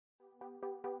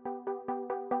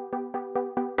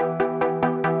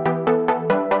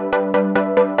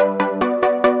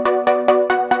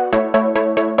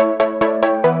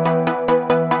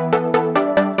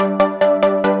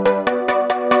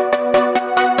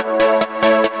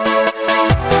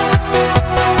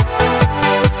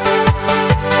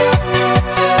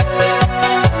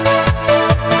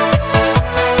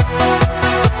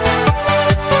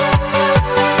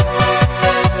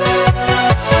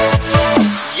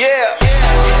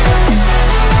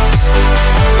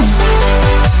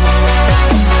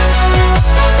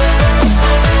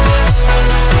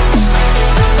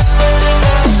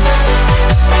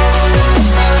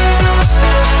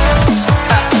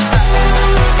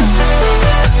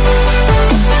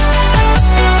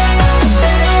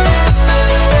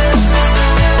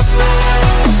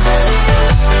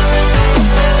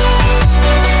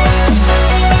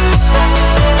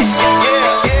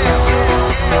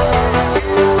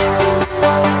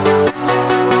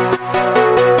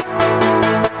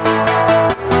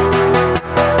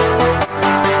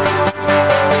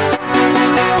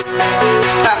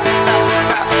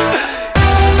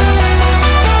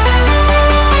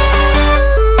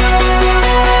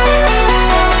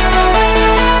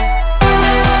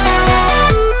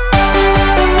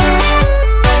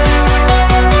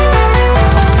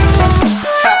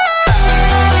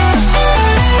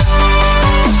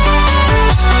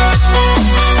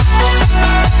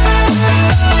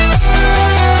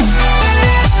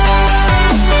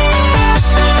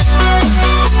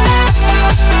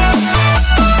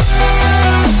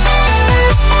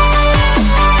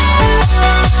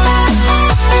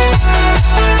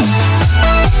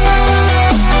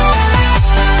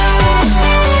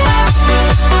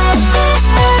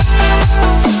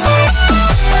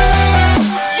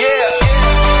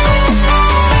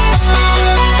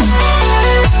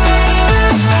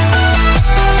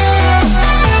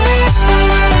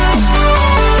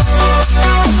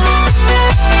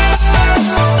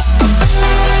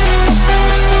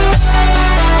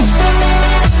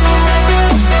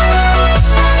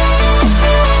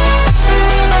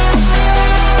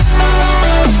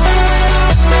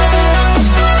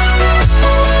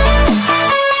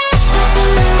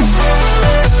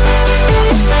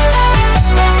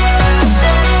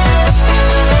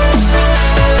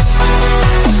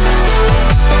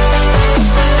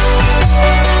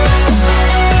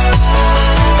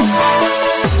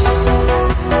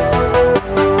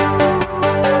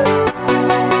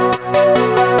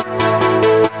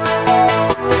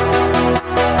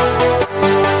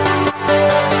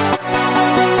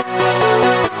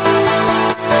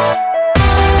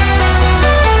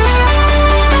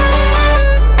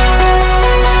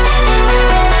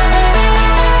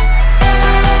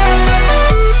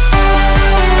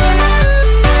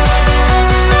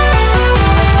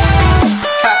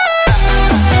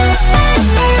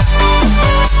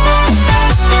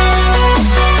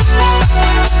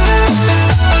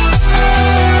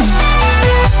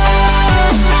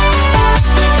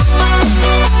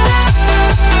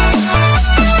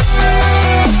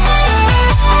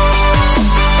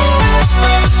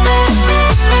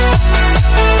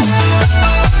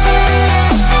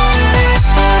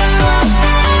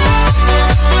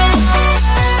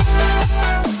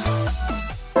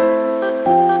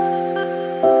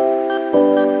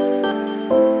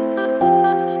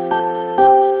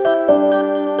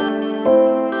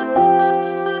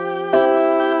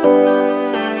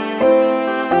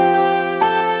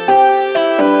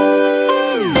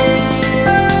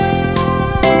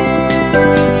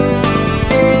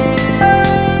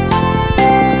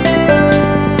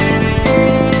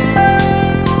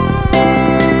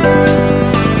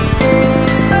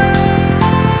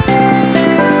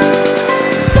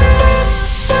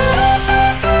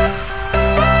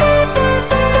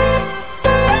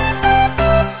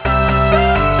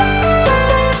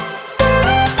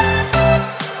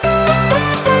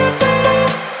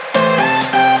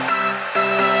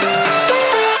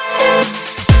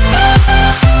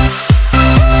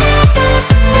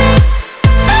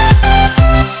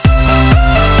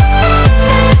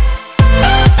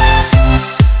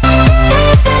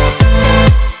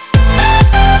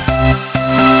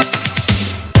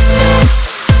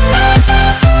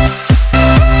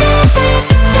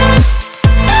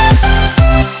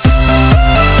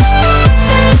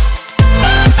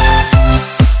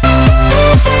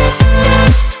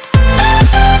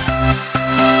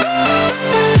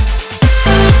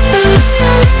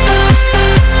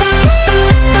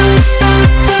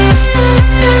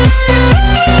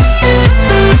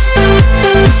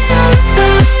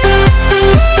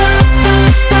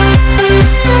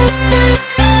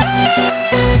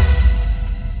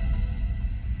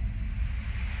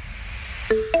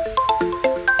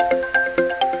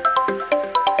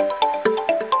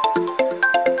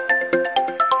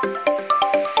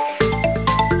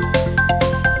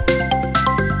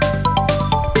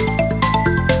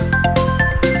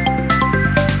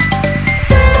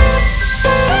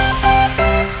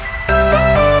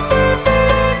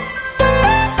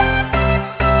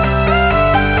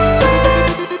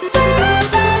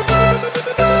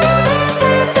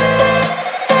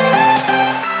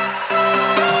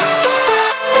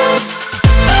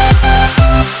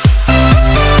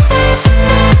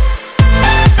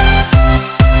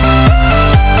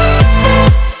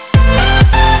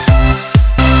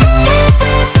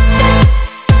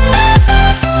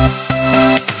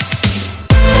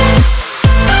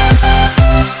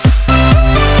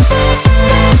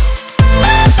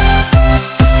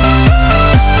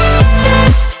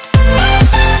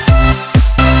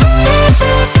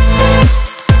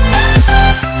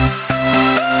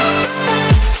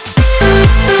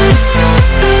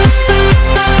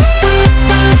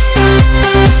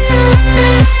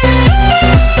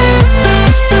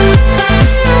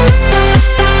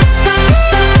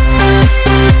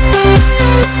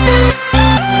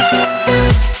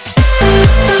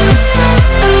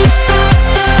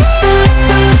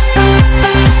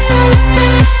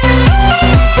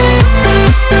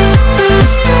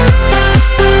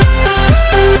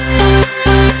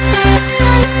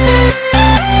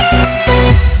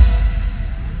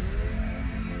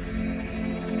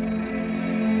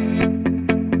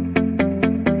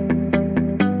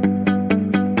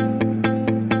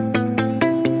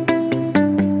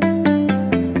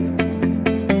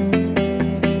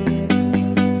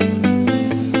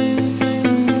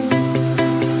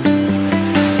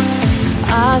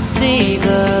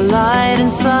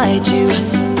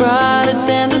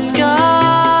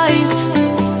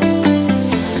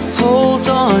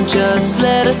on, just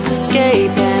let us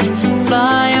escape and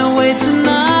fly away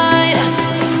tonight.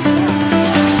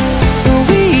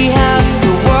 We have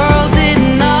the world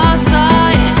in our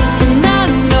sight, and I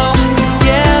know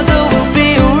together we'll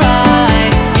be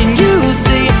alright. Can you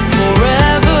see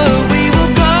forever we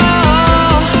will go?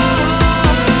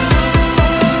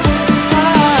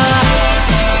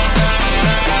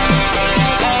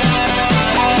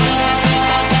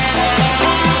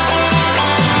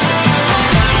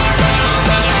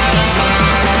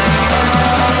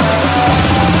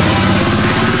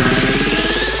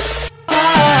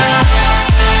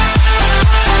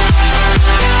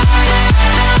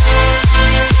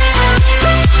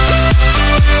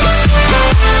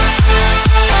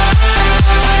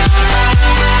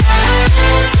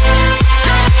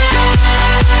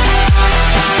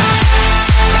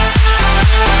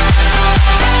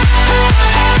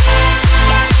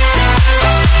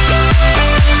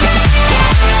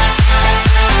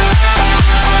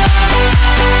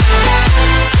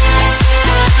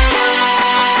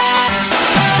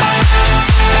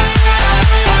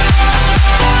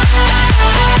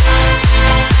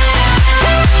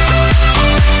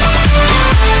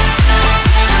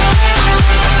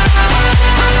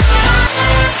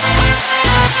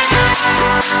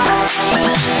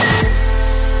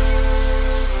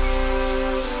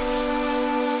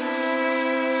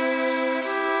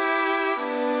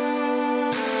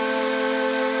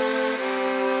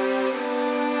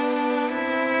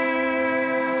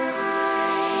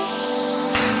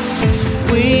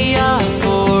 We are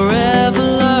forever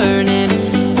learning,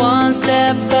 one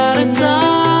step at a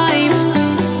time.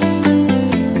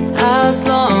 As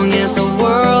long as the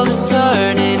world is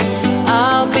turning,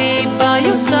 I'll be by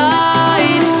your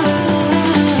side.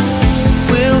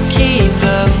 We'll keep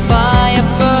the fire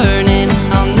burning,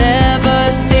 I'll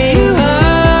never see you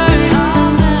hurt.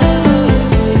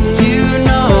 You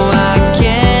know I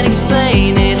can't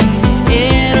explain it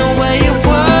in a way of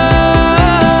words.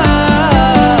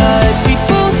 We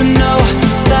both know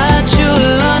that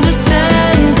you'll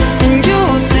understand, and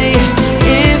you'll see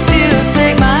if you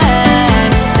take my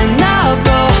hand, and I'll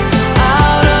go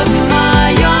out of my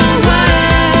own way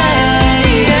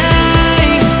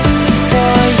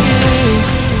for you,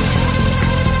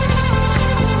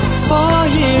 for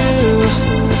you.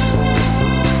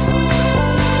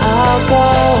 I'll go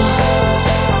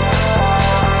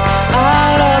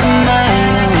out of my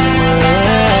own way.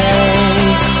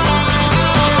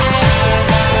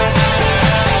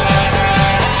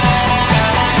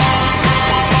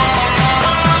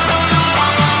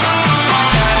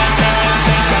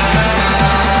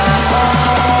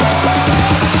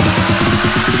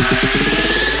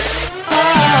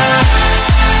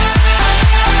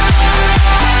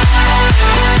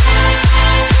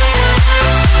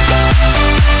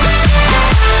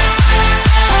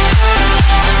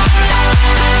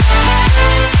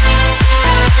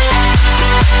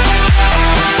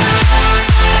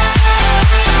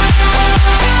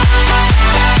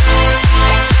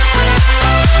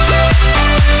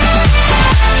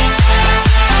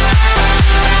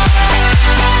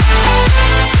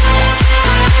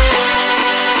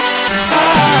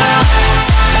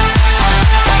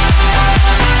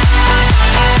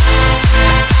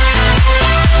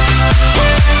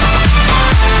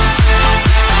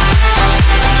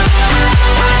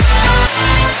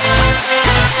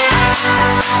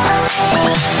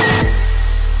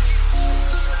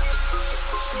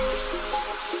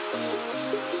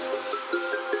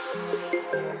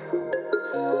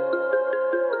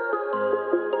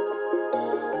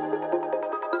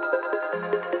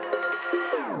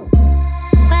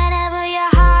 Whenever your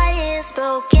heart is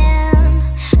broken,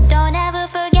 don't ever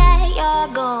forget you're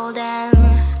golden.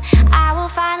 I will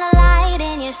find the light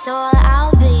in your soul,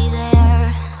 I'll be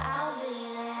there.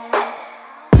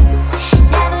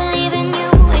 Never leaving you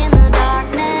in the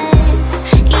darkness,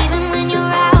 even when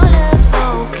you're out of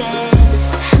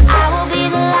focus. I will be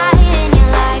the light in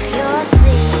your life, you'll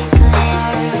see it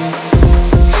clear.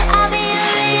 I'll be your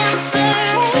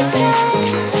inspiration,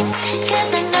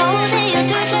 'cause I know that you'll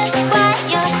do just what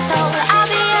you're told. I'll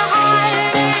be your harder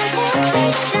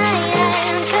temptation,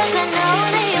 'cause I know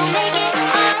that you'll make it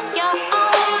on your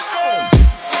own.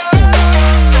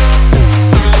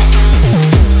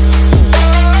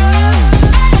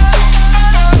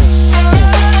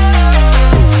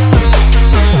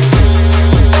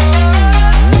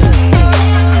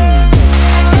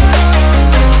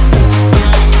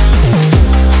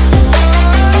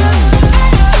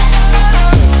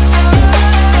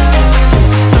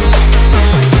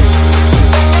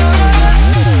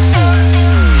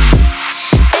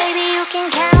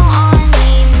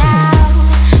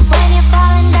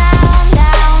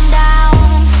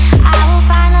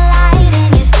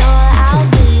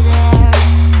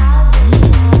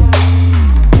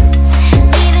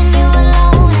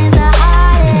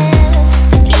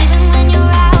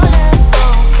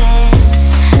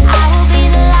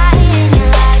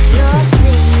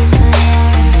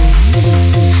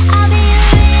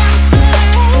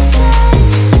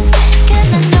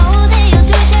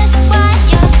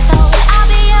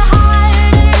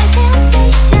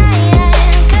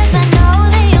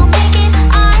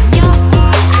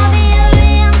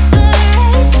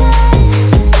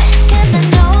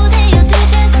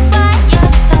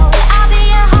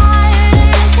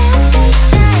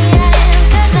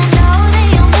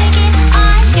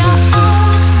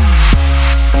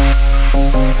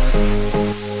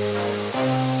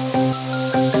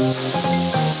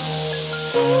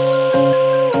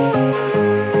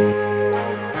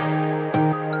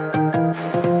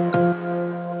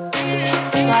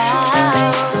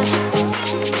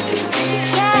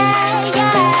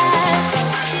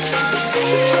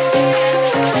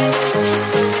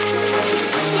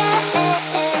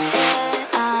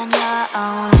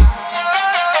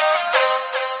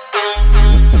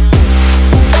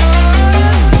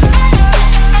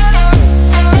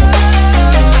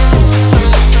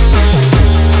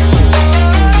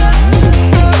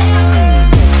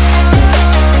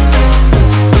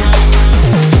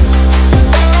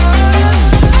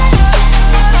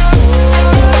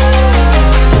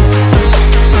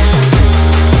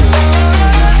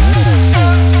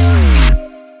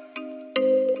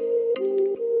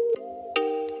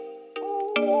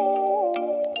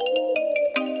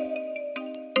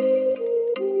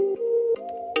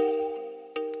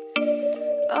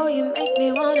 you make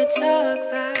me wanna talk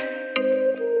back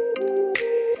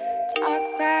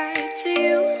to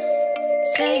you.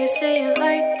 Say it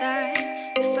like that.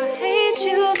 If I hate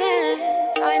you, then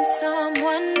find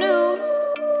someone new.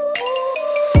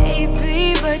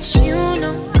 Baby, but you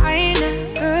know I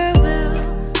never will.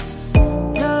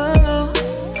 No,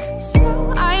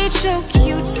 so I choke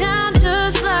you down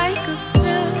just like a pill.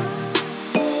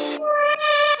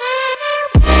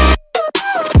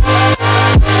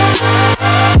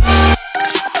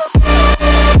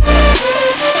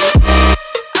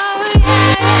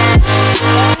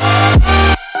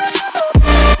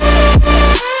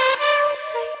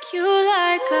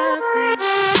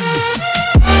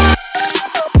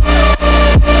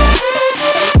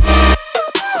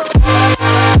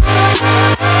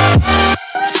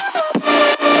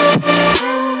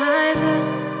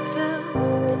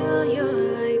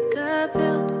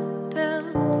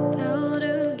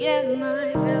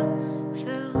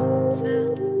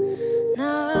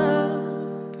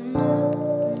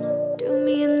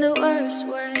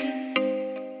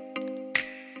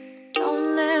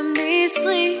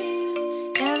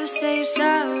 Say you're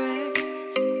sorry.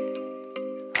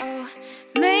 Oh,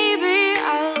 maybe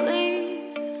I'll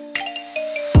leave.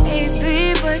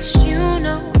 Baby, but you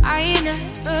know I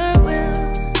never will.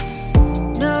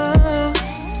 No,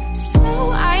 so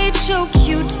I choke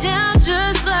you down